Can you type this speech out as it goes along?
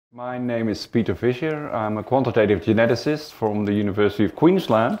My name is Peter Visscher. I'm a quantitative geneticist from the University of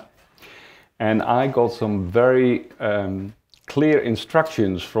Queensland, and I got some very clear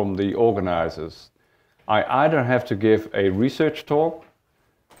instructions from the organizers. I either have to give a research talk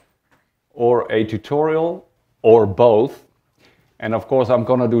or a tutorial or both, and of course I'm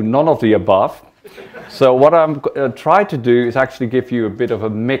going to do none of the above. So what I'm trying to do is actually give you a bit of a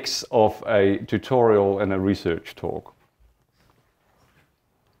mix of a tutorial and a research talk.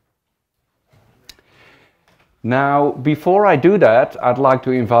 Now, before I do that, I'd like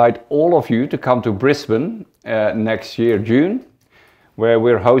to invite all of you to come to Brisbane next year, June, where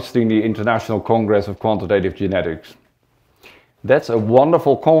we're hosting the International Congress of Quantitative Genetics. That's a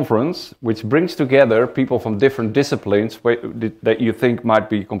wonderful conference which brings together people from different disciplines that you think might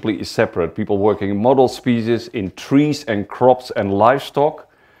be completely separate. People working in model species, in trees and crops and livestock,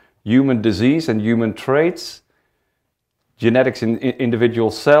 human disease and human traits, genetics in individual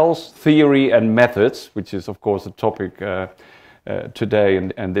cells, theory and methods, which is of course the topic today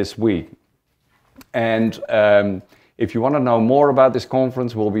and this week. And if you want to know more about this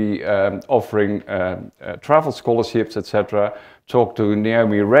conference, we'll be offering travel scholarships, etc. Talk to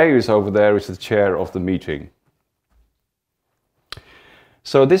Naomi Ray, who's over there, who's the chair of the meeting.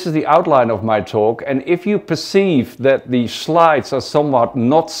 So this is the outline of my talk, and if you perceive that the slides are somewhat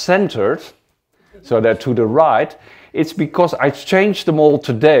not centered, so they're to the right, it's because I changed them all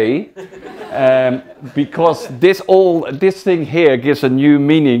today, because this thing here gives a new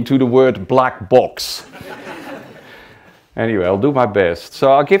meaning to the word black box. Anyway, I'll do my best.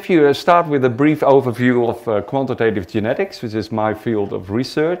 So I'll give you start with a brief overview of quantitative genetics, which is my field of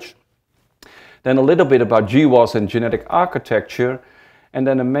research. Then a little bit about GWAS and genetic architecture, and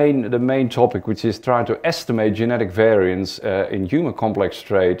then the main topic, which is trying to estimate genetic variance in human complex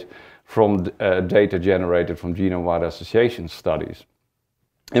trait from data generated from genome-wide association studies.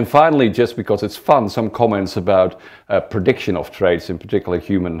 And finally, just because it's fun, some comments about prediction of traits, in particular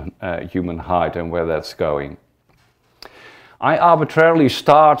human height and where that's going. I arbitrarily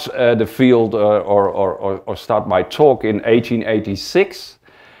start the field or start my talk in 1886.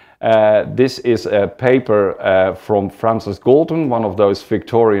 This is a paper from Francis Galton, one of those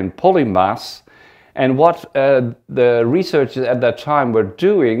Victorian polymaths. And what the researchers at that time were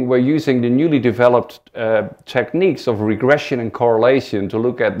doing were using the newly developed techniques of regression and correlation to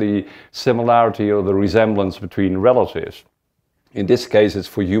look at the similarity or the resemblance between relatives. In this case, it's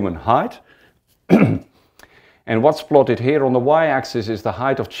for human height. And what's plotted here on the y-axis is the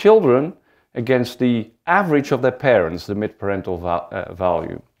height of children against the average of their parents, the mid-parental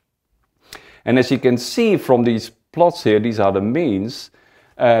value. And as you can see from these plots here, these are the means.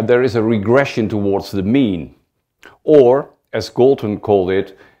 There is a regression towards the mean, or as Galton called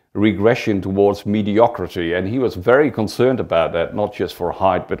it, regression towards mediocrity. And he was very concerned about that, not just for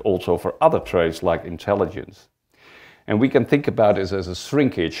height, but also for other traits like intelligence. And we can think about this as a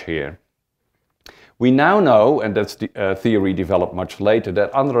shrinkage here. We now know, and that's the theory developed much later,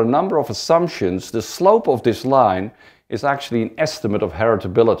 that under a number of assumptions, the slope of this line is actually an estimate of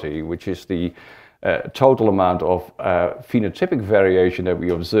heritability, which is the total amount of phenotypic variation that we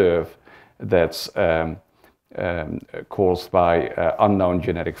observe that's caused by unknown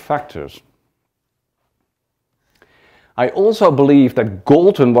genetic factors. I also believe that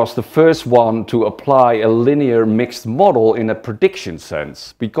Galton was the first one to apply a linear mixed model in a prediction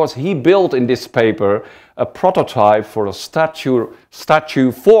sense, because he built in this paper a prototype for a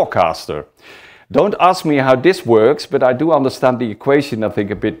statue forecaster. Don't ask me how this works, but I do understand the equation, I think,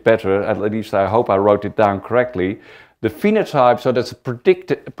 a bit better. At least I hope I wrote it down correctly. The phenotype, so that's a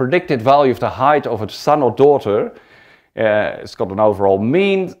predicted value of the height of a son or daughter. It's got an overall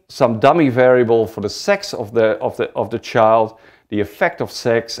mean, some dummy variable for the sex of the child, the effect of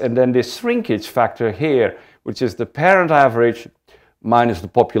sex, and then this shrinkage factor here, which is the parent average minus the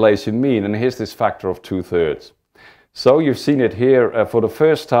population mean. And here's this factor of 2/3. So you've seen it here for the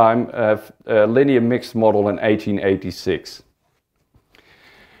first time, a linear mixed model in 1886.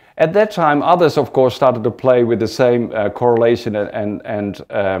 At that time, others, of course, started to play with the same correlation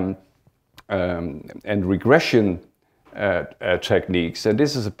and regression techniques. And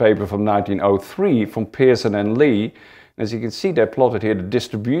this is a paper from 1903 from Pearson and Lee. As you can see, they plotted here the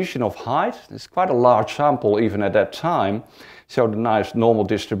distribution of height. It's quite a large sample even at that time. Showed a nice normal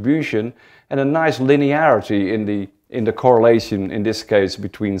distribution and a nice linearity in the correlation, in this case,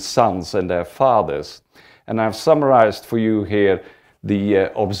 between sons and their fathers. And I've summarized for you here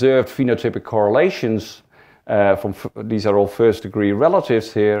the observed phenotypic correlations. These are all first degree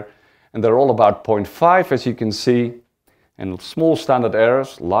relatives here, and they're all about 0.5, as you can see, and small standard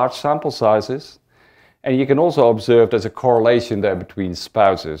errors, large sample sizes. And you can also observe there's a correlation there between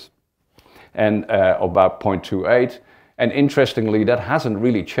spouses, and about 0.28. And interestingly, that hasn't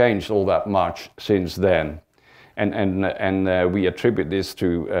really changed all that much since then. And we attribute this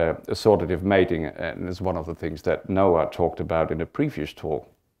to assortative mating, and it's one of the things that Noah talked about in a previous talk.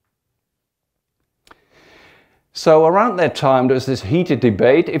 So around that time, there's this heated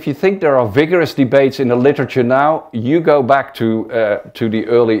debate. If you think there are vigorous debates in the literature now, you go back to the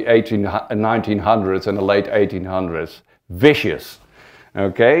early 1900s and the late 1800s. Vicious.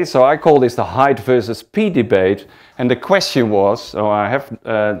 Okay, so I call this the height versus P debate. And the question was,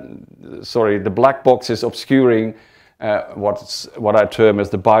 the black box is obscuring what I term as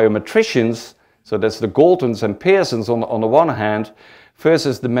the biometricians. So that's the Galtons and Pearsons on the one hand,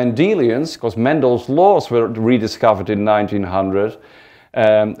 versus the Mendelians, because Mendel's laws were rediscovered in 1900,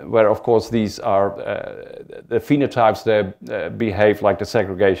 where of course these are the phenotypes that behave like the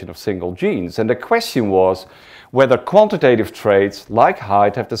segregation of single genes. And the question was whether quantitative traits like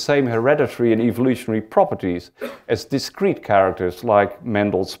height have the same hereditary and evolutionary properties as discrete characters like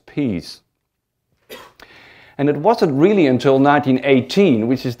Mendel's P's. And it wasn't really until 1918,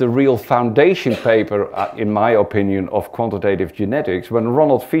 which is the real foundation paper, in my opinion, of quantitative genetics, when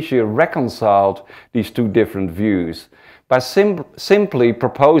Ronald Visscher reconciled these two different views by simply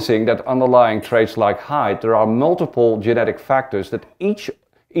proposing that underlying traits like height, there are multiple genetic factors that each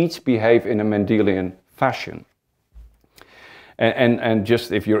behave in a Mendelian fashion. And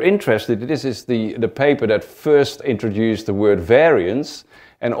just if you're interested, this is the paper that first introduced the word variance,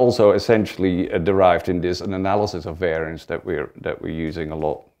 and also essentially derived in this an analysis of variance that we're using a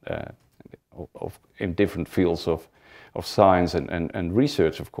lot in different fields of science and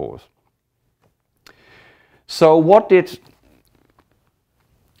research, of course. So what did...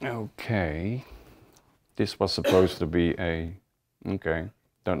 Okay, this was supposed to be a... Okay,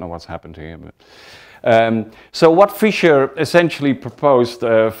 don't know what's happened here, but... so what Visscher essentially proposed,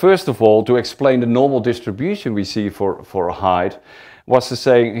 first of all, to explain the normal distribution we see for height, was to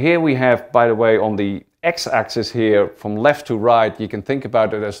say, here we have, by the way, on the x-axis here, from left to right, you can think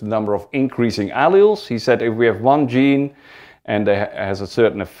about it as the number of increasing alleles. He said if we have one gene and it has a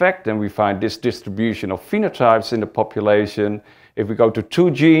certain effect, then we find this distribution of phenotypes in the population. If we go to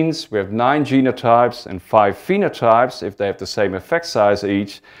 2 genes, we have 9 genotypes and 5 phenotypes, if they have the same effect size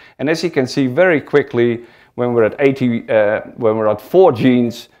each. And as you can see very quickly, when we're at 4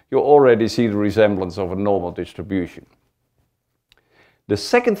 genes, you already see the resemblance of a normal distribution. The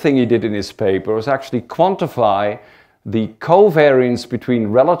second thing he did in his paper was actually quantify the covariance between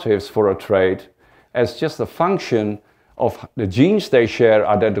relatives for a trait as just a function of the genes they share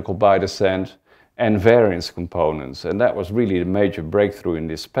identical by descent and variance components. And that was really the major breakthrough in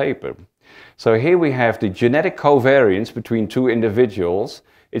this paper. So here we have the genetic covariance between 2 individuals.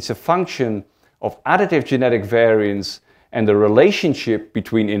 It's a function of additive genetic variance and the relationship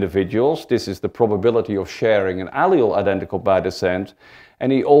between individuals. This is the probability of sharing an allele identical by descent.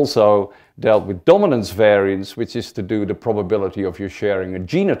 And he also dealt with dominance variance, which is to do the probability of you sharing a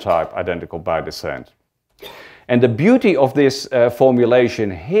genotype identical by descent. And the beauty of this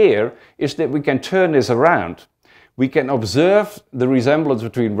formulation here is that we can turn this around. We can observe the resemblance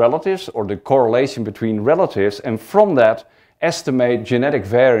between relatives or the correlation between relatives, and from that estimate genetic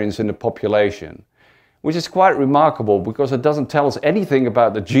variance in the population, which is quite remarkable because it doesn't tell us anything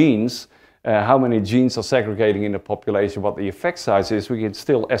about the genes, how many genes are segregating in the population, what the effect size is. We can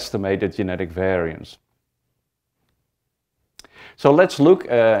still estimate the genetic variance. So let's look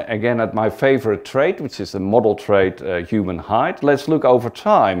again at my favorite trait, which is the model trait human height. Let's look over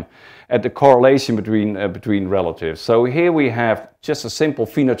time at the correlation between relatives. So here we have just a simple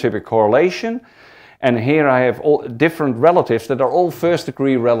phenotypic correlation, and here I have all different relatives that are all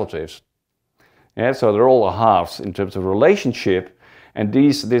first-degree relatives. Yeah, so they're all halves in terms of relationship, and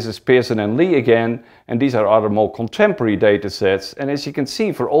this is Pearson and Lee again, and these are other more contemporary data sets. And as you can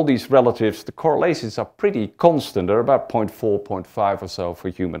see, for all these relatives, the correlations are pretty constant. They're about 0.4, 0.5 or so for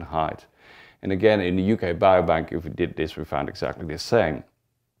human height. And again, in the UK Biobank, if we did this, we found exactly the same.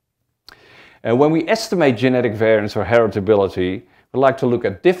 And when we estimate genetic variance or heritability, we like to look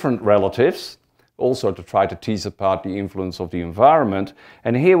at different relatives, also to try to tease apart the influence of the environment.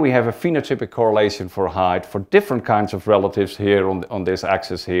 And here we have a phenotypic correlation for height for different kinds of relatives here on this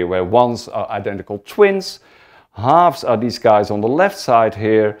axis here, where ones are identical twins, halves are these guys on the left side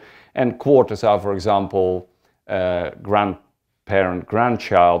here, and quarters are, for example, grandparent,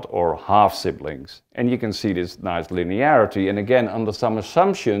 grandchild, or half siblings. And you can see this nice linearity. And again, under some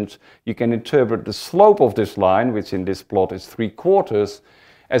assumptions, you can interpret the slope of this line, which in this plot is 3/4,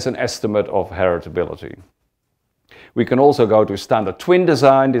 as an estimate of heritability. We can also go to standard twin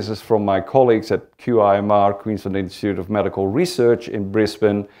design. This is from my colleagues at QIMR, Queensland Institute of Medical Research in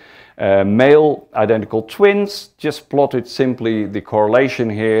Brisbane. Male identical twins, just plotted simply the correlation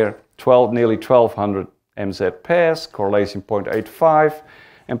here, nearly 1200 MZ pairs, correlation 0.85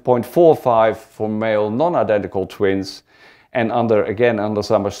 and 0.45 for male non-identical twins. And under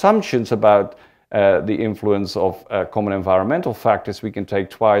some assumptions about the influence of common environmental factors, we can take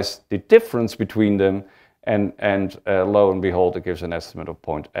twice the difference between them, and lo and behold, it gives an estimate of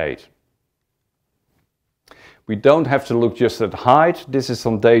 0.8. We don't have to look just at height. This is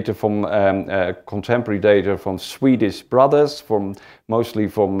some data from contemporary data from Swedish brothers, mostly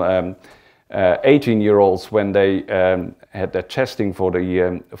from 18-year-olds when they had their testing for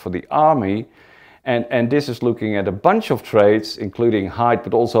the army. And this is looking at a bunch of traits, including height,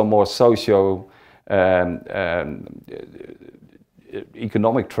 but also more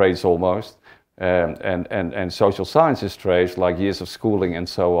economic traits almost, and social sciences traits like years of schooling and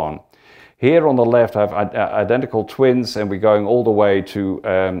so on. Here on the left I have identical twins, and we're going all the way to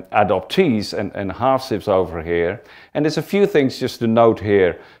adoptees and half-siblings over here. And there's a few things just to note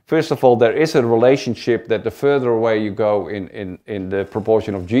here. First of all, there is a relationship that the further away you go in the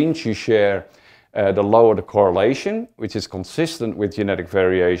proportion of genes you share, the lower the correlation, which is consistent with genetic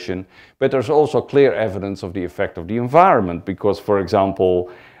variation. But there's also clear evidence of the effect of the environment, because, for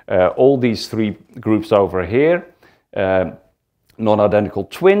example, all these three groups over here, non-identical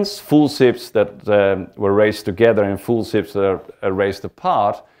twins, full siblings that were raised together and full siblings that are raised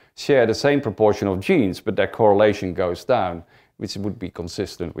apart, share the same proportion of genes, but their correlation goes down, which would be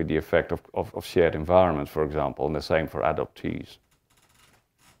consistent with the effect of shared environment, for example, and the same for adoptees.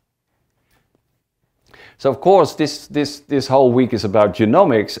 So of course this whole week is about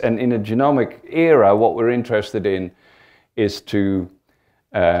genomics, and in a genomic era what we're interested in is to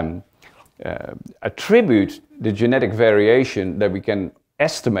attribute the genetic variation that we can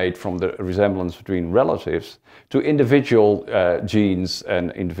estimate from the resemblance between relatives to individual genes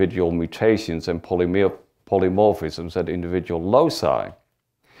and individual mutations and polymorphisms at individual loci.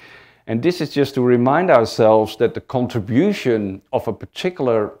 And this is just to remind ourselves that the contribution of a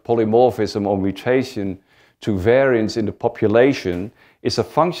particular polymorphism or mutation to variance in the population is a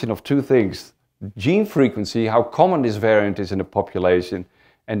function of two things: gene frequency, how common this variant is in the population,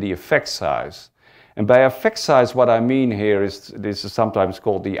 and the effect size. And by effect size, what I mean here is, this is sometimes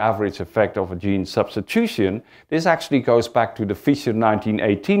called the average effect of a gene substitution. This actually goes back to the Visscher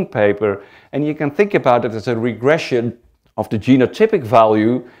 1918 paper, and you can think about it as a regression of the genotypic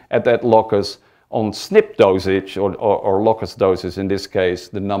value at that locus on SNP dosage, or locus doses, in this case,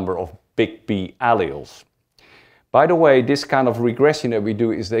 the number of big B alleles. By the way, this kind of regression that we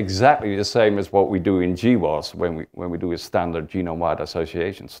do is exactly the same as what we do in GWAS when we do a standard genome-wide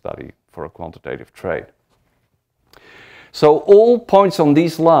association study for a quantitative trait. So all points on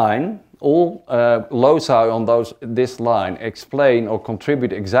this line, all loci on this line explain or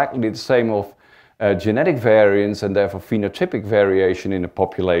contribute exactly the same of genetic variance and therefore phenotypic variation in a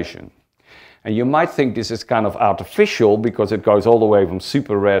population. And you might think this is kind of artificial because it goes all the way from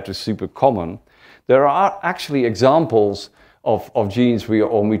super rare to super common. There are actually examples of genes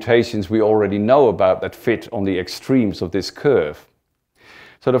or mutations we already know about that fit on the extremes of this curve.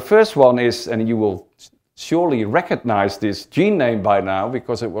 So the first one is, and you will surely recognize this gene name by now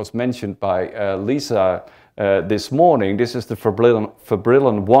because it was mentioned by Lisa this morning. This is the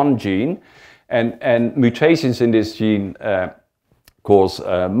Fibrilin-1 gene, and mutations in this gene cause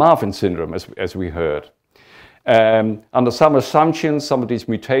Marfan syndrome, as we heard. Under some assumptions, some of these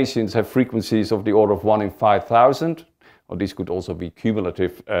mutations have frequencies of the order of 1 in 5,000, or these could also be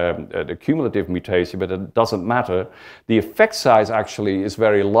cumulative, the cumulative mutation, but it doesn't matter. The effect size actually is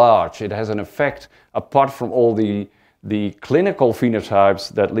very large. It has an effect, apart from all the clinical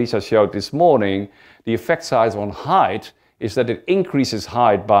phenotypes that Lisa showed this morning. The effect size on height is that it increases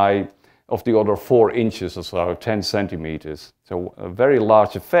height by of the order of 4 inches or so, 10 centimeters. So a very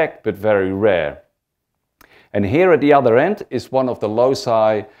large effect, but very rare. And here at the other end is one of the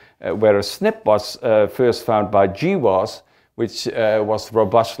loci where a SNP was first found by GWAS, which was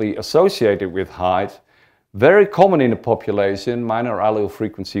robustly associated with height. Very common in the population, minor allele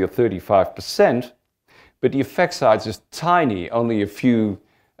frequency of 35%, but the effect size is tiny, only a few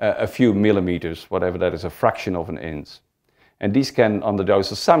millimeters, whatever that is, a fraction of an inch. And these can, under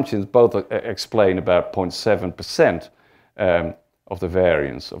those assumptions, both explain about 0.7% of the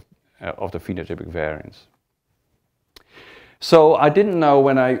variance, of the phenotypic variance. So I didn't know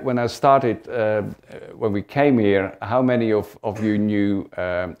when I started, when we came here, how many of you knew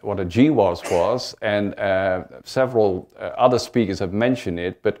what a GWAS was, and several other speakers have mentioned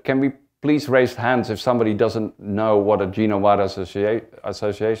it, but can we please raise hands if somebody doesn't know what a genome-wide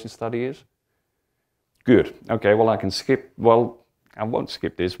association study is. Good. Okay, well I can skip, well, I won't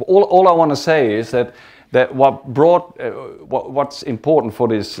skip this. All I want to say is that what's important for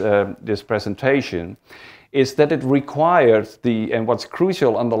this presentation is that it required and what's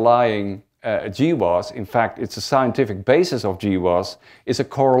crucial underlying GWAS, in fact it's a scientific basis of GWAS, is a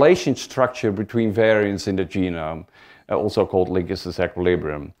correlation structure between variants in the genome, also called linkage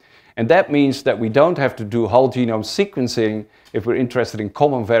disequilibrium. And that means that we don't have to do whole genome sequencing if we're interested in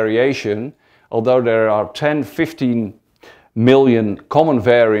common variation, although there are 10, 15 million common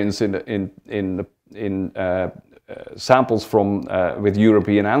variants in samples from with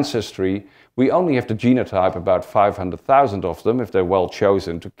European ancestry. We only have to genotype about 500,000 of them, if they're well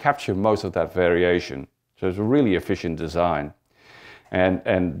chosen, to capture most of that variation. So it's a really efficient design.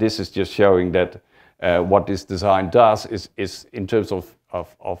 And this is just showing that what this design does is in terms of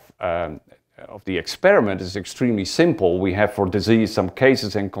the experiment is extremely simple. We have for disease some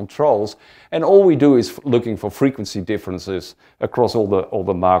cases and controls, and all we do is looking for frequency differences across all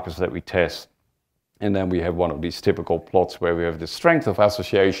the markers that we test. And then we have one of these typical plots where we have the strength of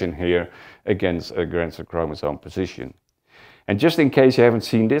association here against the chromosome position. And just in case you haven't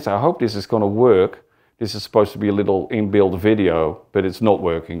seen this, I hope this is going to work. This is supposed to be a little inbuilt video, but it's not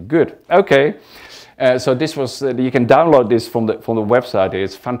working. Good. Okay. So this was, you can download this from the website.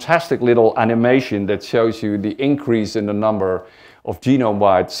 It's a fantastic little animation that shows you the increase in the number of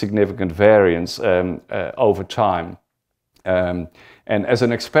genome-wide significant variants over time. And as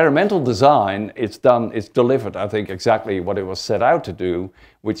an experimental design, it's delivered, I think, exactly what it was set out to do,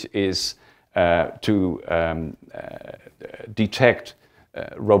 which is to detect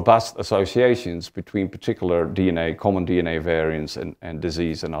robust associations between particular common DNA variants and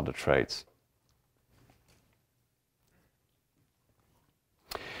disease and other traits.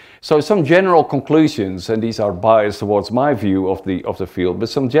 So some general conclusions, and these are biased towards my view of the field, but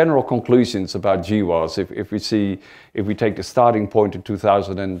some general conclusions about GWAS. If we take the starting point in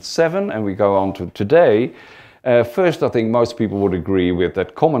 2007 and we go on to today, first I think most people would agree with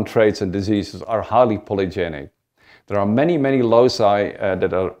that common traits and diseases are highly polygenic. There are many, many loci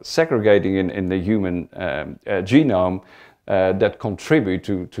that are segregating in the human genome that contribute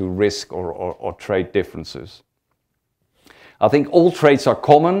to risk or trait differences. I think all traits are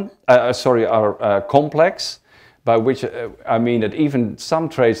complex, by which I mean that even some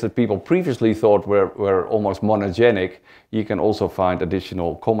traits that people previously thought were almost monogenic, you can also find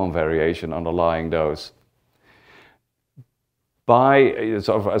additional common variation underlying those. As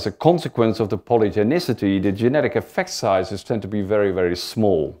a consequence of the polygenicity, the genetic effect sizes tend to be very, very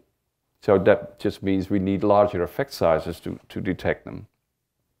small. So that just means we need larger effect sizes to detect them.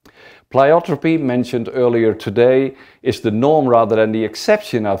 Pleiotropy, mentioned earlier today, is the norm rather than the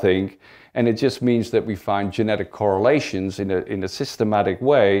exception, I think, and it just means that we find genetic correlations in a systematic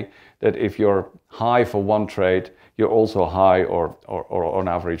way, that if you're high for one trait, you're also high or on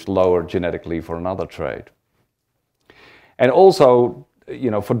average lower genetically for another trait. And also,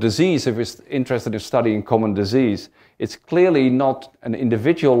 for disease, if we're interested in studying common disease, it's clearly not an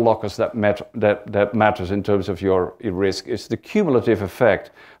individual locus that matters in terms of your risk. It's the cumulative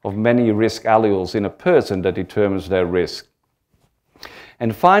effect of many risk alleles in a person that determines their risk.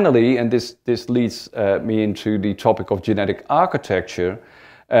 And finally, and this leads me into the topic of genetic architecture,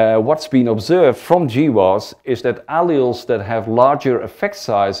 what's been observed from GWAS is that alleles that have larger effect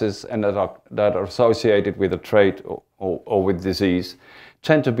sizes and that are associated with a trait or with disease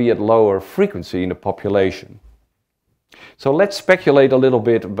tend to be at lower frequency in the population. So let's speculate a little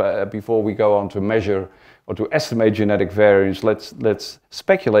bit before we go on to measure or to estimate genetic variance. Let's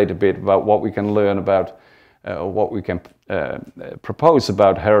speculate a bit about what we can learn about, what we can propose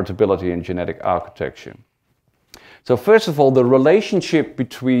about heritability and genetic architecture. So first of all, the relationship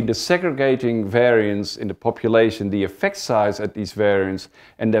between the segregating variants in the population, the effect size at these variants,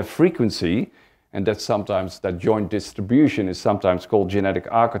 and their frequency, and that joint distribution is sometimes called genetic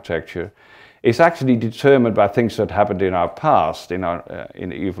architecture, is actually determined by things that happened in our past, in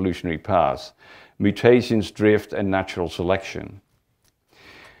the evolutionary past. Mutations, drift, and natural selection.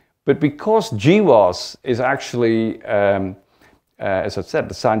 But because GWAS is actually, as I said,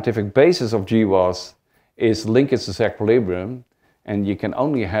 the scientific basis of GWAS is linkage disequilibrium, and you can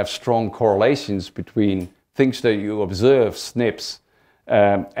only have strong correlations between things that you observe, SNPs,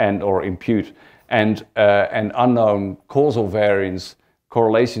 or impute, and unknown causal variants,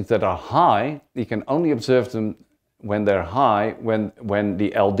 correlations that are high. You can only observe them when they're high, when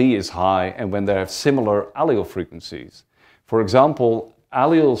the LD is high, and when they have similar allele frequencies. For example,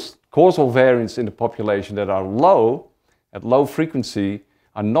 alleles, causal variants in the population that are low, at low frequency,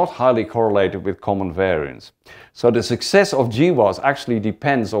 are not highly correlated with common variants. So the success of GWAS actually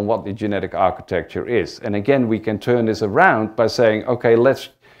depends on what the genetic architecture is. And again, we can turn this around by saying, okay, let's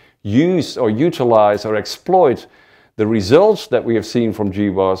use or utilize or exploit the results that we have seen from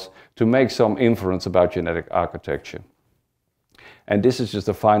GWAS to make some inference about genetic architecture. And this is just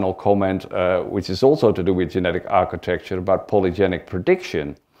a final comment, which is also to do with genetic architecture, about polygenic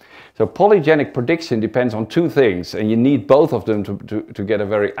prediction. So polygenic prediction depends on two things, and you need both of them to get a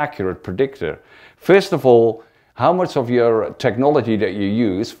very accurate predictor. First of all, how much of your technology that you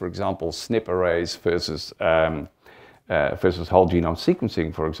use, for example, SNP arrays versus whole genome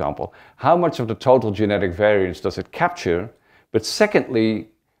sequencing, for example, how much of the total genetic variance does it capture? But secondly,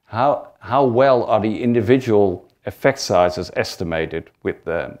 how well are the individual effect sizes estimated with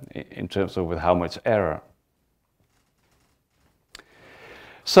in terms of with how much error?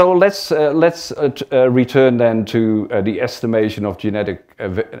 So let's return then to the estimation of genetic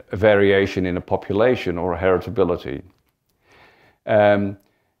variation in a population, or heritability.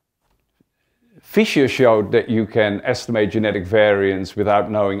 Visscher showed that you can estimate genetic variance without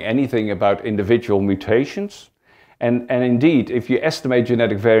knowing anything about individual mutations. And indeed, if you estimate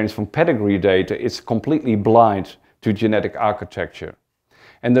genetic variance from pedigree data, it's completely blind to genetic architecture.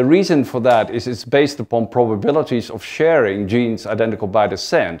 And the reason for that is it's based upon probabilities of sharing genes identical by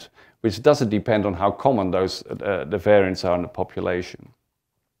descent, which doesn't depend on how common the variants are in the population.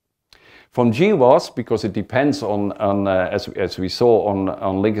 From GWAS, because it depends on as we saw,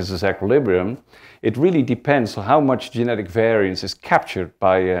 on Lincoln's equilibrium, it really depends on how much genetic variance is captured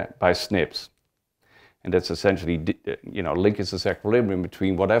by SNPs. And that's essentially, Lincoln's equilibrium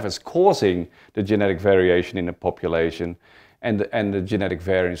between whatever's causing the genetic variation in a population and the genetic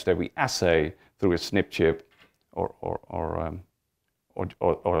variance that we assay through a SNP chip or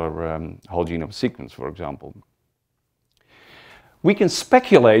whole genome sequence, for example. We can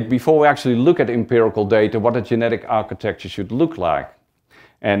speculate before we actually look at empirical data what a genetic architecture should look like.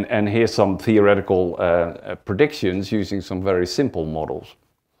 And here's some theoretical predictions using some very simple models.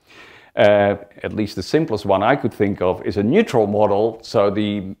 At least the simplest one I could think of is a neutral model. So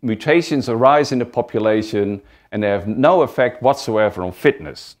the mutations arise in the population and they have no effect whatsoever on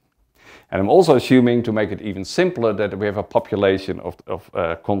fitness. And I'm also assuming, to make it even simpler, that we have a population of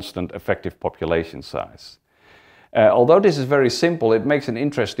constant effective population size. Although this is very simple, it makes an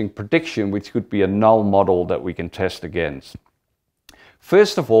interesting prediction, which could be a null model that we can test against.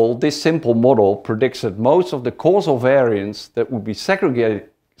 First of all, this simple model predicts that most of the causal variants that would be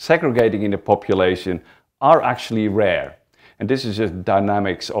segregating in the population are actually rare. And this is just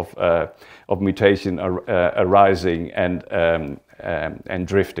dynamics of mutation arising and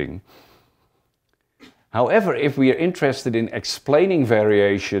drifting. However, if we are interested in explaining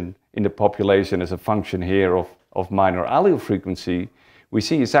variation in the population as a function here of minor allele frequency, we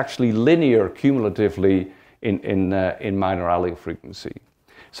see it's actually linear cumulatively in minor allele frequency.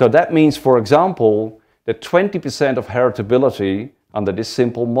 So that means, for example, that 20% of heritability under this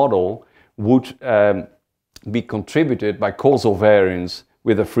simple model would be contributed by causal variance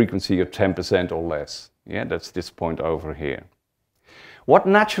with a frequency of 10% or less. Yeah, that's this point over here. What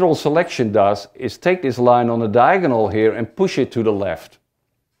natural selection does is take this line on the diagonal here and push it to the left.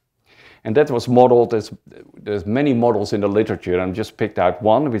 And that was modeled, there's many models in the literature. I just picked out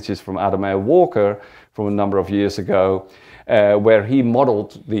one, which is from Adam A. Walker from a number of years ago, where he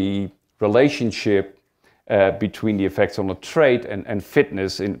modeled the relationship between the effects on a trait and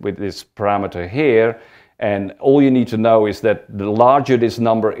fitness with this parameter here. And all you need to know is that the larger this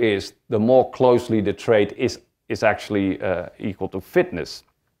number is, the more closely the trait is actually equal to fitness.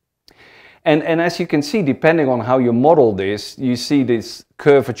 And as you can see, depending on how you model this, you see this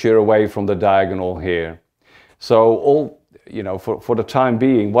curvature away from the diagonal here. So for the time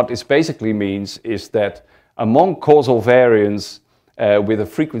being, what this basically means is that among causal variants with a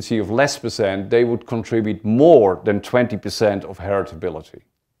frequency of less %, they would contribute more than 20% of heritability,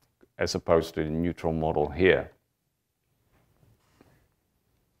 as opposed to the neutral model here.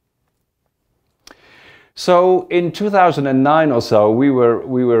 So in 2009 or so, we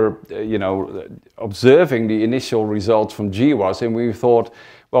were observing the initial results from GWAS, and we thought,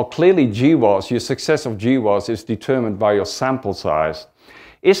 well, clearly GWAS, your success of GWAS is determined by your sample size.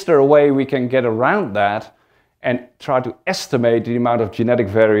 Is there a way we can get around that and try to estimate the amount of genetic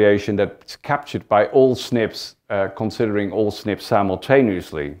variation that's captured by all SNPs, considering all SNPs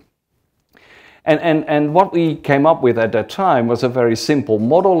simultaneously? And what we came up with at that time was a very simple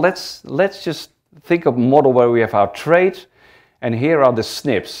model. Let's just think of a model where we have our trait, and here are the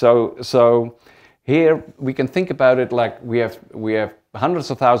SNPs. So here we can think about it like we have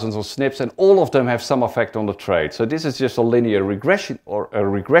hundreds of thousands of SNPs, and all of them have some effect on the trait. So this is just a linear regression, or a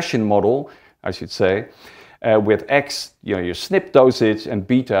regression model, I should say, with X, your SNP dosage, and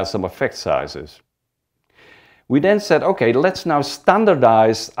beta some effect sizes. We then said, okay, let's now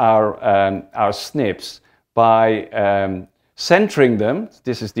standardize our SNPs by centering them.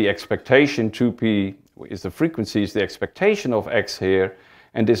 This is the expectation, 2p is the frequency, is the expectation of X here,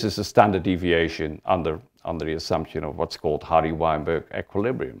 and this is the standard deviation under the assumption of what's called Hardy-Weinberg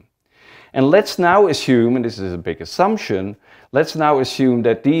equilibrium. And let's now assume, and this is a big assumption, let's now assume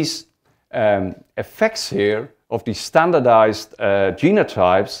that these effects here of these standardized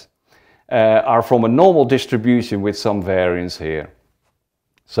genotypes are from a normal distribution with some variance here.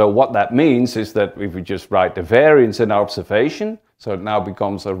 So what that means is that if we just write the variance in our observation, so it now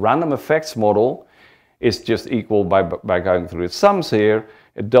becomes a random effects model, is just equal by going through the sums here,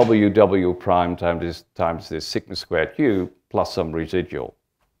 WW prime times this sigma squared U plus some residual.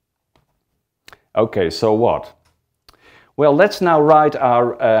 Okay, so what? Well, let's now write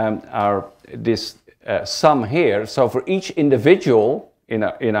this sum here. So for each individual in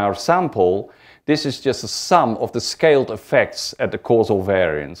our sample, this is just a sum of the scaled effects at the causal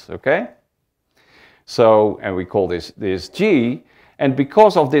variance, okay? So, and we call this G, and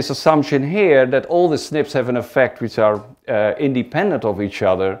because of this assumption here that all the SNPs have an effect which are independent of each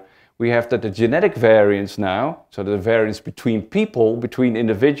other, we have that the genetic variance now, so the variance between people, between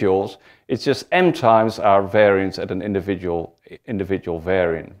individuals, it's just m times our variance at an individual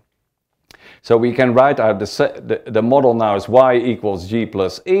variant. So we can write out the model now as y equals g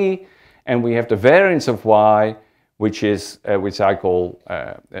plus e, and we have the variance of y, which I call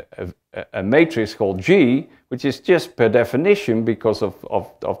a matrix called G, which is just per definition, because of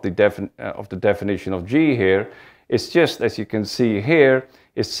the definition of G here, it's just, as you can see here,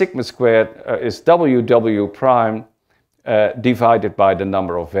 is sigma squared, is WW prime divided by the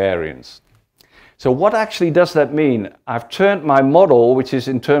number of variants. So what actually does that mean? I've turned my model, which is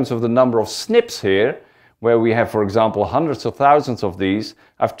in terms of the number of SNPs here, where we have, for example, hundreds of thousands of these,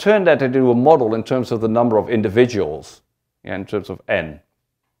 I've turned that into a model in terms of the number of individuals, in terms of n.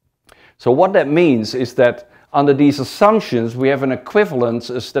 So what that means is that under these assumptions, we have an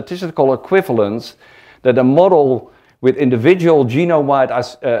equivalence, a statistical equivalence, that a model with individual genome-wide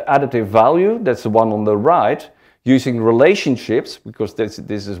additive value, that's the one on the right, using relationships, because this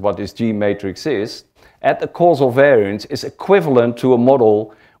is what this G matrix is, at the causal variance is equivalent to a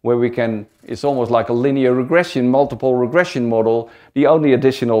model where we can, it's almost like a linear regression, multiple regression model. The only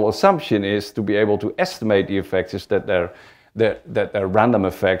additional assumption is to be able to estimate the effects, is that they're random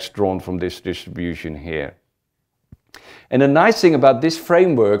effects drawn from this distribution here. And the nice thing about this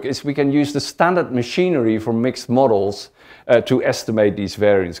framework is we can use the standard machinery for mixed models to estimate these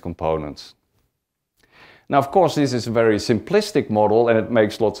variance components. Now, of course, this is a very simplistic model and it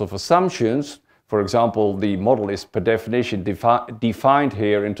makes lots of assumptions. For example, the model is per definition defined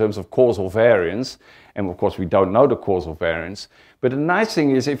here in terms of causal variance. And of course, we don't know the causal variance. But the nice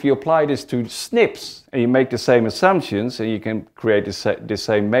thing is if you apply this to SNPs and you make the same assumptions and you can create the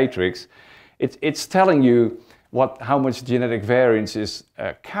same matrix, it's telling you how much genetic variance is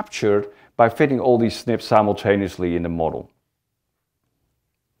captured by fitting all these SNPs simultaneously in the model.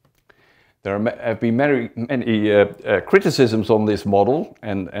 There have been many criticisms on this model,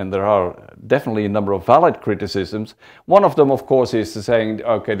 and there are definitely a number of valid criticisms. One of them, of course, is saying,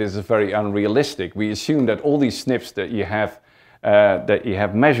 okay, this is very unrealistic. We assume that all these SNPs that you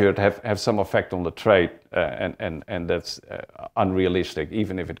have measured have some effect on the trait, and that's unrealistic,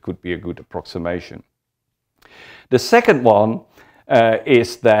 even if it could be a good approximation. The second one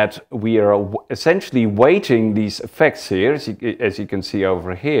is that we are essentially weighting these effects here, as you can see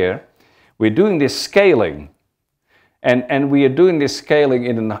over here. We're doing this scaling, and we are doing this scaling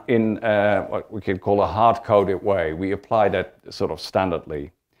in what we can call a hard-coded way. We apply that sort of standardly.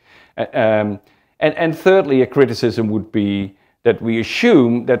 And thirdly, a criticism would be that we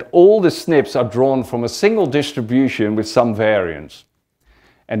assume that all the SNPs are drawn from a single distribution with some variance.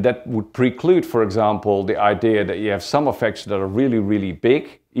 And that would preclude, for example, the idea that you have some effects that are really, really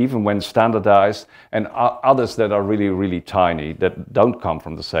big, even when standardized, and others that are really, really tiny, that don't come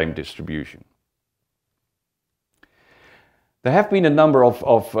from the same distribution. There have been a number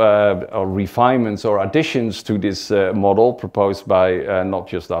of refinements or additions to this model proposed by not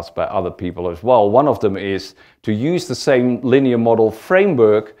just us, but other people as well. One of them is to use the same linear model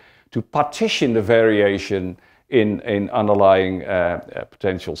framework to partition the variation in underlying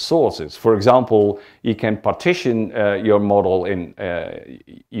potential sources. For example, you can partition your model in,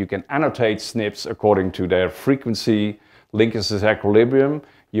 you can annotate SNPs according to their frequency, linkage equilibrium.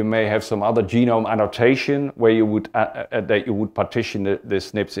 You may have some other genome annotation where you would that you would partition the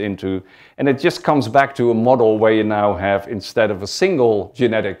SNPs into, and it just comes back to a model where you now have, instead of a single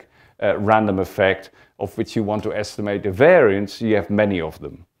genetic random effect of which you want to estimate the variance, you have many of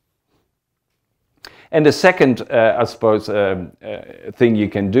them. And the second, I suppose, thing you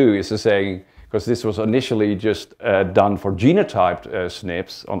can do is to say, because this was initially just done for genotyped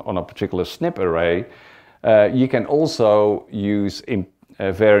SNPs on a particular SNP array, you can also use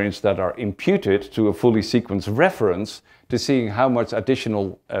variants that are imputed to a fully sequenced reference to seeing how much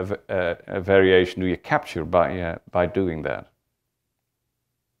additional variation do you capture by doing that.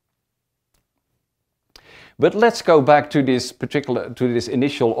 But let's go back to this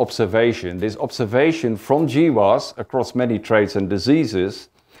initial observation, from GWAS across many traits and diseases,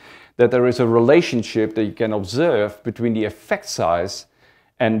 that there is a relationship that you can observe between the effect size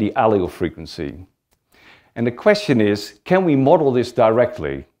and the allele frequency. And the question is, can we model this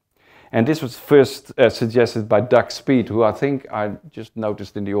directly? And this was first suggested by Doug Speed, who I think I just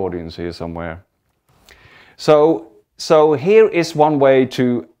noticed in the audience here somewhere. So here is one way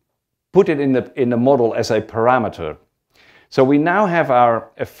to put it in the model as a parameter. So we now have our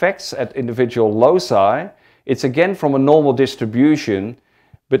effects at individual loci. It's again from a normal distribution,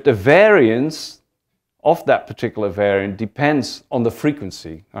 but the variance of that particular variant depends on the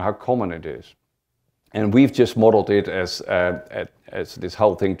frequency, or how common it is. And we've just modeled it as this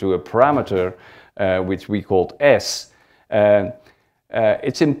whole thing to a parameter, which we called S.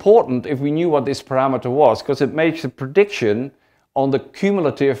 It's important if we knew what this parameter was, because it makes a prediction on the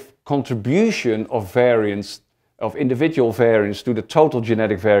cumulative contribution of variance, of individual variance to the total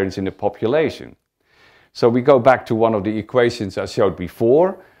genetic variance in the population. So we go back to one of the equations I showed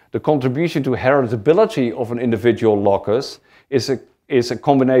before. The contribution to heritability of an individual locus is a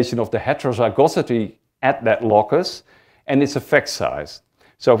combination of the heterozygosity at that locus and its effect size.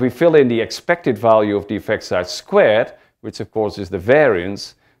 So if we fill in the expected value of the effect size squared, which of course is the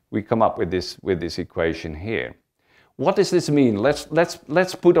variance, we come up with this equation here. What does this mean? Let's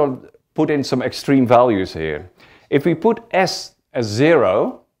put in some extreme values here. If we put S as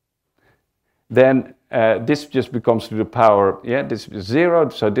 0, then this just becomes to the power, this is 0,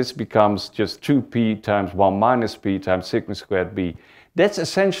 so this becomes just 2p times 1 minus p times sigma squared b. That's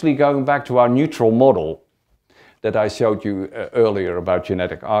essentially going back to our neutral model that I showed you earlier about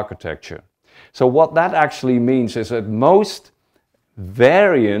genetic architecture. So what that actually means is that most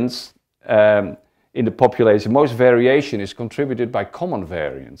variance in the population, most variation is contributed by common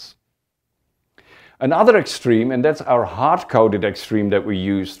variance. Another extreme, and that's our hard-coded extreme that we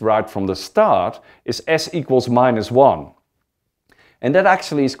used right from the start, is S equals -1. And that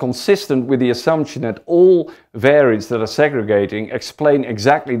actually is consistent with the assumption that all variants that are segregating explain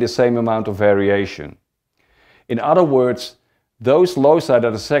exactly the same amount of variation. In other words, those loci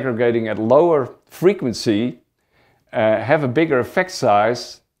that are segregating at lower frequency have a bigger effect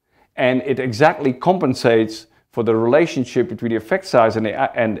size, and it exactly compensates for the relationship between the effect size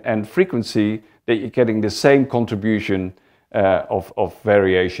and frequency, that you're getting the same contribution of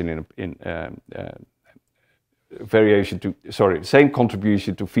variation same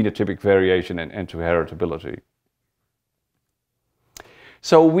contribution to phenotypic variation and to heritability.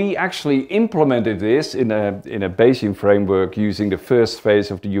 So we actually implemented this in a Bayesian framework using the first phase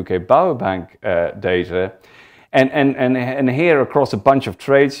of the UK Biobank data. And here across a bunch of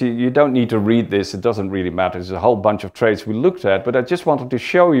traits, you don't need to read this, it doesn't really matter, there's a whole bunch of traits we looked at, but I just wanted to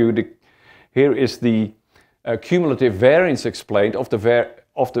show you, here is the cumulative variance explained of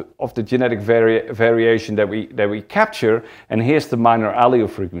the genetic variation that we capture, and here's the minor allele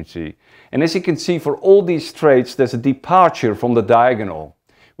frequency. And as you can see, for all these traits, there's a departure from the diagonal,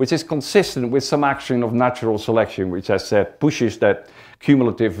 which is consistent with some action of natural selection, which I said pushes that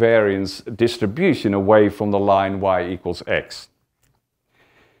cumulative variance distribution away from the line y equals x.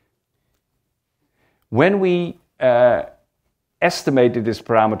 When we estimated this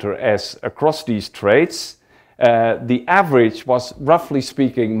parameter S across these traits, the average was, roughly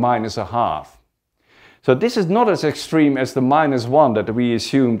speaking, -0.5. So this is not as extreme as the -1 that we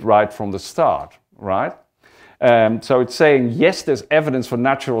assumed right from the start, right? So it's saying, yes, there's evidence for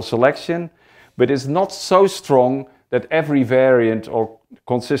natural selection, but it's not so strong that every variant, or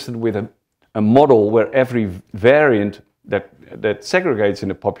consistent with a model where every variant that segregates in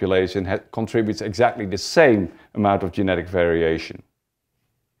the population contributes exactly the same amount of genetic variation.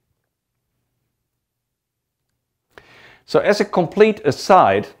 So as a complete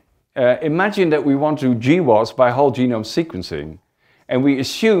aside, imagine that we want to GWAS by whole genome sequencing, and we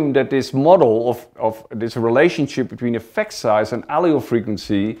assume that this model of this relationship between effect size and allele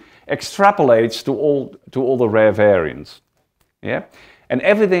frequency extrapolates to all the rare variants. Yeah? and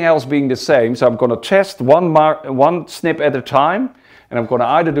everything else being the same. So I'm going to test one SNP at a time, and I'm going to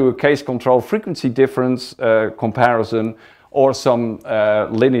either do a case control frequency difference comparison or some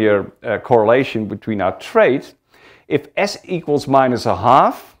linear correlation between our traits. If S equals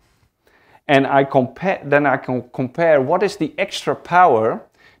 -0.5, and then I can compare what is the extra power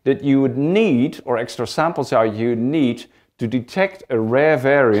that you would need, or extra sample size you would need, to detect a rare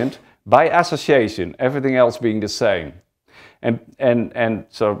variant by association, everything else being the same. And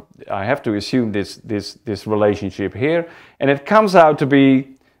so I have to assume this relationship here, and it comes out to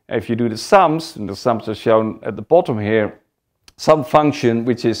be, if you do the sums, and the sums are shown at the bottom here, some function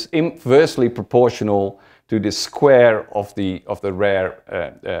which is inversely proportional to the square of the rare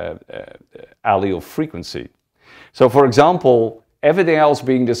allele frequency. So for example, everything else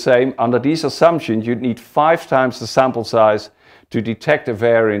being the same, under these assumptions you'd need 5 times the sample size to detect a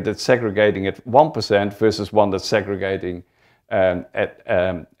variant that's segregating at 1% versus one that's segregating at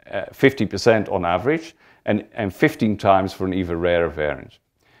 50% on average, and 15 times for an even rarer variant.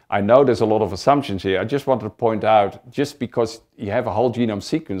 I know there's a lot of assumptions here. I just wanted to point out, just because you have a whole genome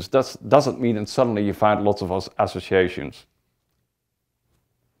sequence doesn't mean that suddenly you find lots of associations.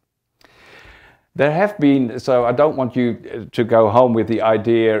 There have been, so I don't want you to go home with the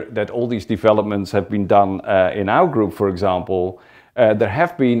idea that all these developments have been done in our group, for example. There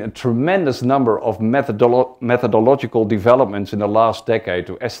have been a tremendous number of methodological developments in the last decade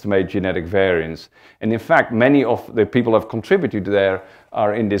to estimate genetic variance. And in fact, many of the people who have contributed there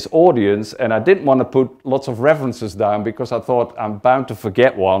are in this audience, and I didn't want to put lots of references down because I thought I'm bound to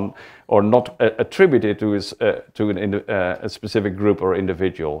forget one or not attribute it to a specific group or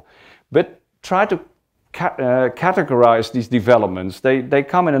individual. But try to categorize these developments. They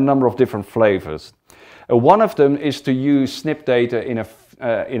come in a number of different flavors. One of them is to use SNP data in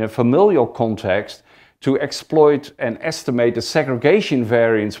a familial context to exploit and estimate the segregation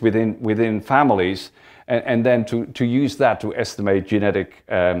variance within families, and then to use that to estimate genetic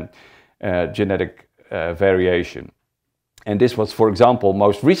variation. And this was, for example,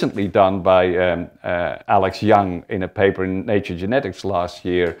 most recently done by Alex Young in a paper in Nature Genetics last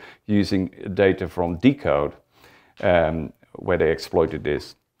year using data from Decode, where they exploited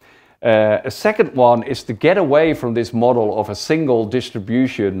this. A second one is to get away from this model of a single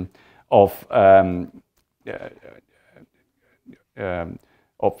distribution of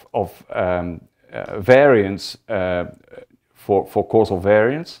variance for causal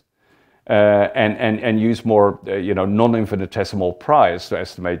variance, and use more non-infinitesimal priors to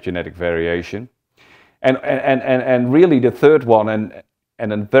estimate genetic variation. And really the third one,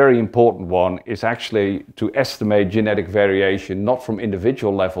 and a very important one, is actually to estimate genetic variation not from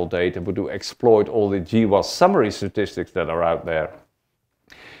individual level data, but to exploit all the GWAS summary statistics that are out there.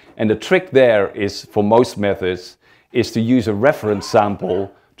 And the trick there is, for most methods, is to use a reference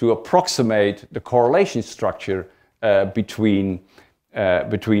sample to approximate the correlation structure between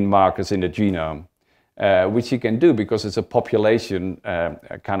markers in the genome, which you can do because it's a population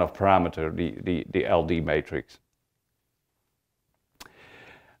kind of parameter, the LD matrix.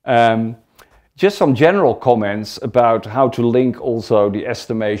 Just some general comments about how to link also the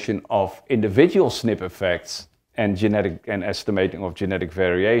estimation of individual SNP effects and estimating of genetic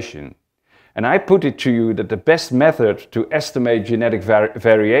variation. And I put it to you that the best method to estimate genetic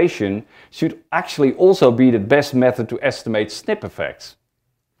variation should actually also be the best method to estimate SNP effects,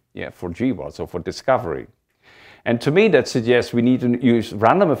 for GWAS or for discovery. And to me that suggests we need to use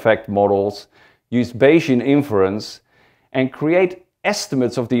random effect models, use Bayesian inference, and create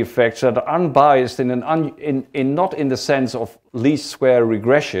estimates of the effects that are unbiased not in the sense of least square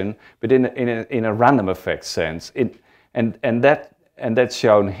regression, but in a random effect sense. And that's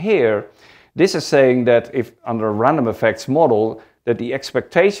shown here. This is saying that if under a random effects model, that the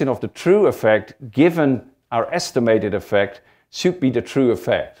expectation of the true effect given our estimated effect should be the true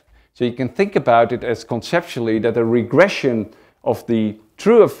effect. So you can think about it as conceptually that a regression of the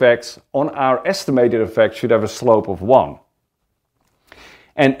true effects on our estimated effect should have a slope of 1.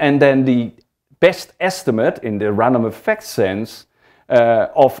 And then the best estimate in the random effect sense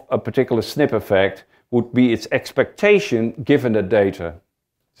of a particular SNP effect would be its expectation given the data.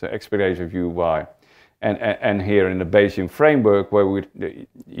 So expectation of UY. And here in the Bayesian framework where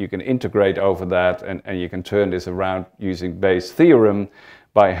you can integrate over that and you can turn this around using Bayes' theorem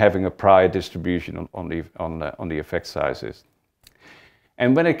by having a prior distribution on the effect sizes.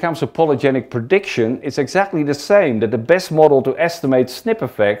 And when it comes to polygenic prediction, it's exactly the same, that the best model to estimate SNP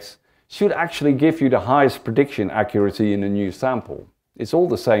effects should actually give you the highest prediction accuracy in a new sample. It's all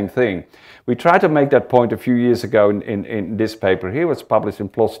the same thing. We tried to make that point a few years ago in this paper here, was published in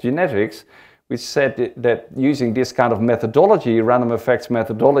PLOS Genetics, which said that using this kind of methodology, random effects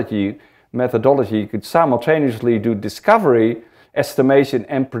methodology, you could simultaneously do discovery, estimation,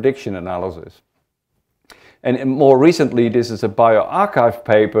 and prediction analysis. And more recently, this is a bioRxiv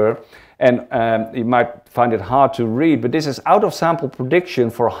paper, and you might find it hard to read, but this is out-of-sample prediction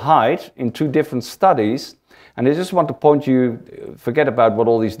for height in 2 different studies. And I just want to point you, forget about what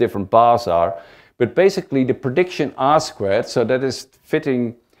all these different bars are, but basically the prediction R-squared, so that is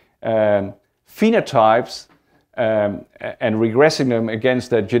fitting phenotypes and regressing them against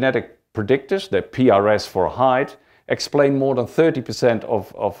their genetic predictors, their PRS for height, explain more than 30%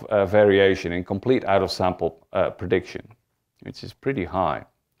 of variation in complete out-of-sample prediction, which is pretty high.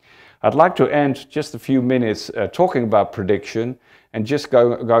 I'd like to end just a few minutes talking about prediction and just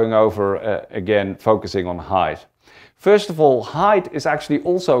going over again, focusing on height. First of all, height is actually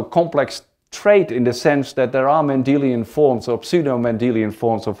also a complex trait in the sense that there are Mendelian forms or pseudo-Mendelian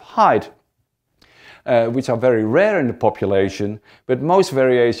forms of height, which are very rare in the population, but most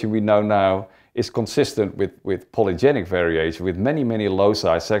variation we know now is consistent with polygenic variation, with many, many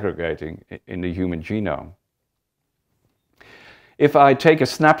loci segregating in the human genome. If I take a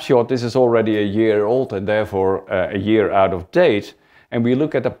snapshot, this is already a year old and therefore a year out of date, and we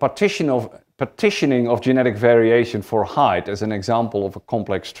look at the partitioning of genetic variation for height as an example of a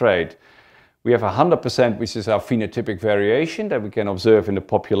complex trait. We have 100%, which is our phenotypic variation that we can observe in the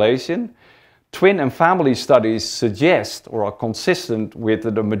population. Twin and family studies suggest or are consistent with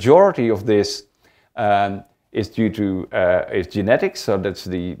the majority of this is due to is genetics, so that's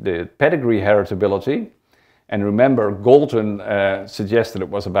the pedigree heritability. And remember, Galton suggested it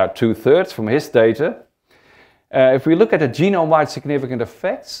was about 2/3 from his data. If we look at the genome-wide significant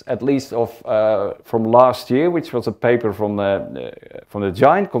effects, at least from last year, which was a paper from the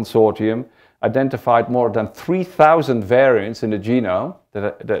GIANT consortium, identified more than 3,000 variants in the genome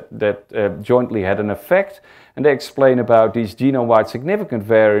that jointly had an effect, and they explain about these genome-wide significant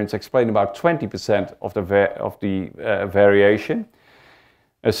variants, explain about 20% of the variation.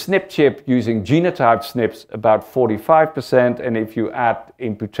 A SNP chip using genotyped SNPs about 45%, and if you add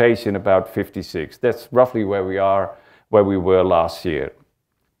imputation about 56%. That's roughly where we were last year.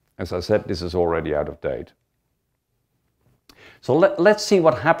 As I said, this is already out of date. So let's see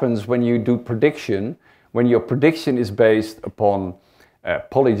what happens when you do prediction, when your prediction is based upon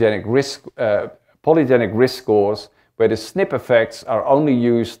polygenic risk scores, where the SNP effects are only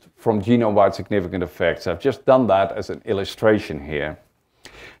used from genome-wide significant effects. I've just done that as an illustration here.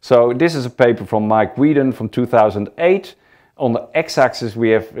 So this is a paper from Mike Whedon from 2008. On the x-axis we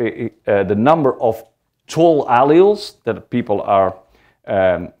have the number of tall alleles that people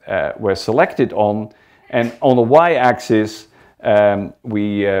were selected on, and on the y-axis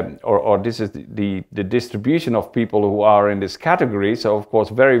this is the distribution of people who are in this category. So of course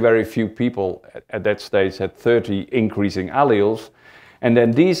very, very few people at that stage had 30 increasing alleles, and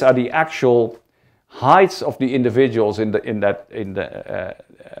then these are the actual heights of the individuals in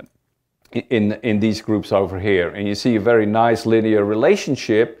these groups over here, and you see a very nice linear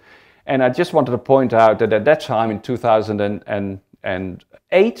relationship. And I just wanted to point out that at that time in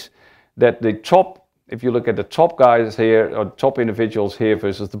 2008, that the top, if you look at the top guys here, or top individuals here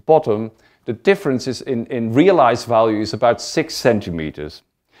versus the bottom, the difference is in realized value is about 6 centimeters.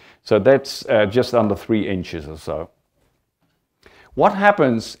 So that's just under 3 inches or so. What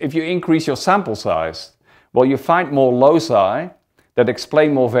happens if you increase your sample size? Well, you find more loci that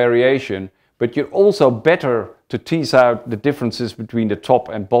explain more variation, but you're also better to tease out the differences between the top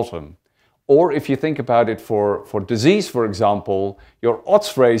and bottom. Or if you think about it for disease, for example, your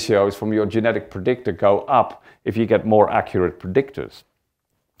odds ratios from your genetic predictor go up if you get more accurate predictors.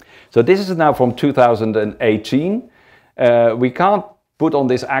 So this is now from 2018. We can't put on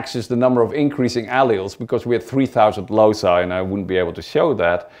this axis the number of increasing alleles because we had 3,000 loci and I wouldn't be able to show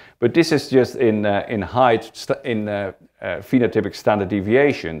that. But this is just in height, phenotypic standard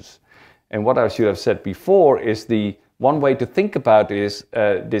deviations. And what I should have said before is one way to think about this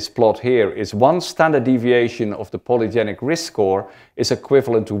plot here is 1 standard deviation of the polygenic risk score is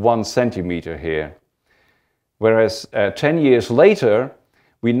equivalent to 1 centimeter here. Whereas 10 years later,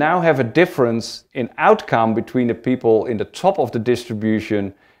 we now have a difference in outcome between the people in the top of the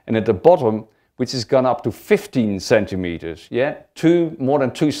distribution and at the bottom, which has gone up to 15 centimeters. Yeah, more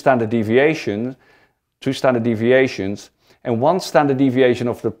than 2 standard deviations, and 1 standard deviation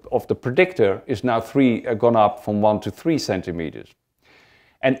of the predictor is now gone up from 1 to 3 centimeters.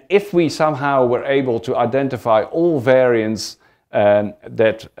 And if we somehow were able to identify all variants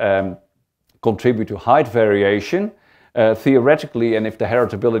that contribute to height variation, theoretically, and if the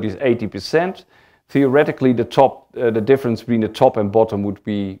heritability is 80%, theoretically the difference between the top and bottom would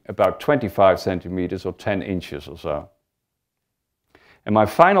be about 25 centimeters or 10 inches or so. And my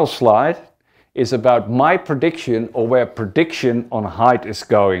final slide is about my prediction, or where prediction on height is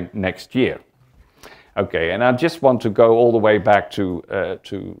going next year. Okay, and I just want to go all the way back to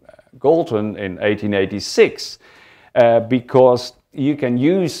Galton in 1886, because you can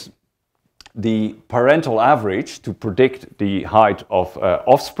use the parental average to predict the height of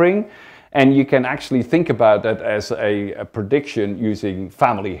offspring, and you can actually think about that as a prediction using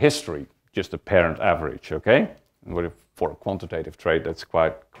family history, just a parent average, okay? For a quantitative trait, that's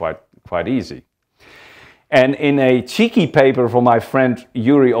quite easy. And in a cheeky paper from my friend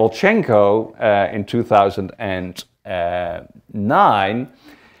Yuri Olchenko in 2009,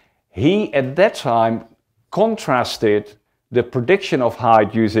 he at that time contrasted the prediction of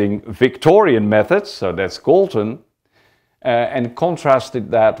height using Victorian methods, so that's Galton, and contrasted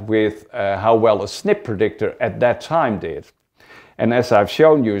that with how well a SNP predictor at that time did. And as I've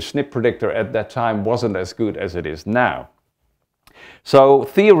shown you, a SNP predictor at that time wasn't as good as it is now. So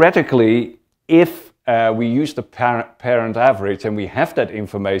theoretically, if we use the parent average and we have that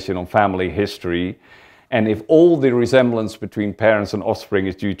information on family history, and if all the resemblance between parents and offspring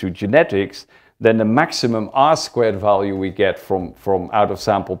is due to genetics, then the maximum R-squared value we get from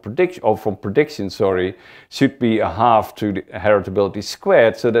out-of-sample prediction, or from prediction, sorry, should be a half to the heritability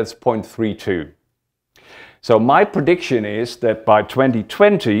squared, so that's 0.32. So my prediction is that by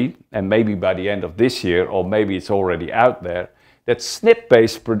 2020, and maybe by the end of this year, or maybe it's already out there, that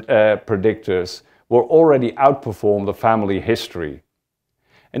SNP-based predictors will already outperform the family history.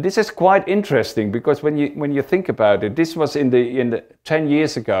 And this is quite interesting, because when you think about it, this was in the 10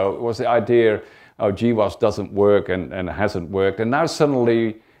 years ago, it was the idea, oh, GWAS doesn't work and hasn't worked, and now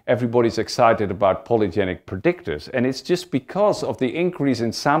suddenly everybody's excited about polygenic predictors. And it's just because of the increase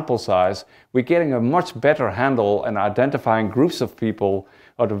in sample size, we're getting a much better handle on identifying groups of people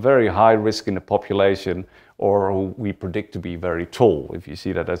at a very high risk in the population, or who we predict to be very tall, if you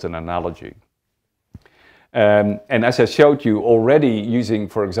see that as an analogy. And as I showed you already, using,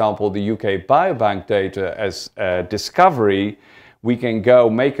 for example, the UK Biobank data as discovery, we can go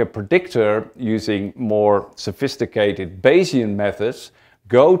make a predictor using more sophisticated Bayesian methods,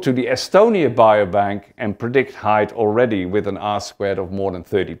 go to the Estonia Biobank and predict height already with an R-squared of more than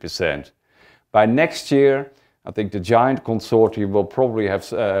 30%. By next year, I think the giant consortium will probably have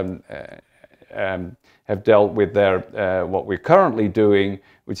dealt with their what we're currently doing,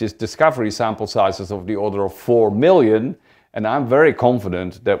 which is discovery sample sizes of the order of 4 million, and I'm very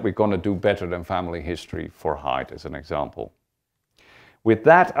confident that we're going to do better than family history for height, as an example. With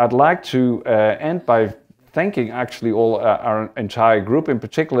that, I'd like to end by thanking actually all our entire group, in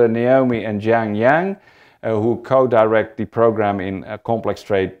particular Naomi and Jiang Yang, who co-direct the program in complex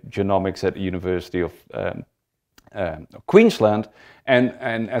trait genomics at the University of Queensland.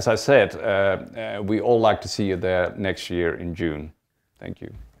 And as I said, we all like to see you there next year in June. Thank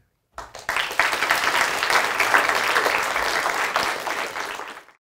you.